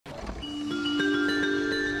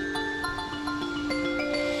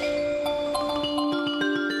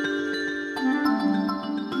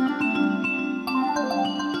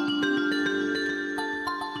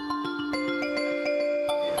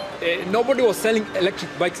Nobody was selling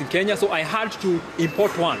electric bikes in Kenya, so I had to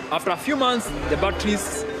import one. After a few months, the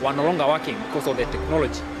batteries were no longer working because of the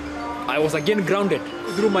technology. I was again grounded.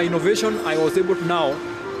 Through my innovation, I was able now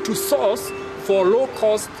to source for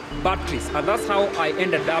low-cost batteries, and that's how I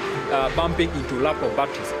ended up bumping into laptop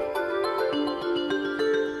batteries.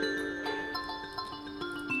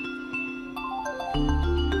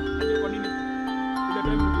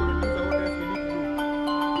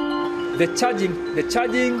 The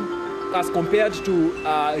charging as compared to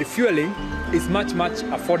refueling is much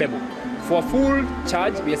affordable. For full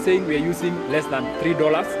charge, we are saying we are using less than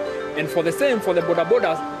 $3. And for the same, for the boda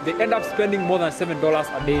bodas, they end up spending more than $7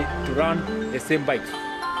 a day to run the same bike.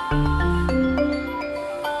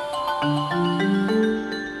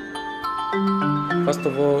 First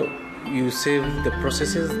of all, you save the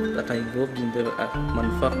processes that are involved in the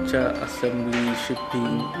manufacture, assembly,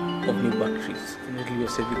 shipping of new batteries. Definitely you're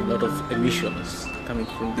saving a lot of emissions coming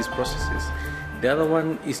from these processes. The other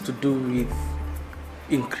one is to do with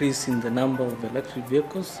increase in the number of electric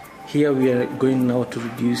vehicles. Here we are going now to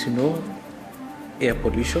reduce, air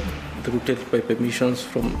pollution through tailpipe emissions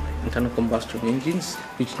from internal combustion engines,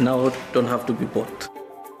 which now don't have to be bought.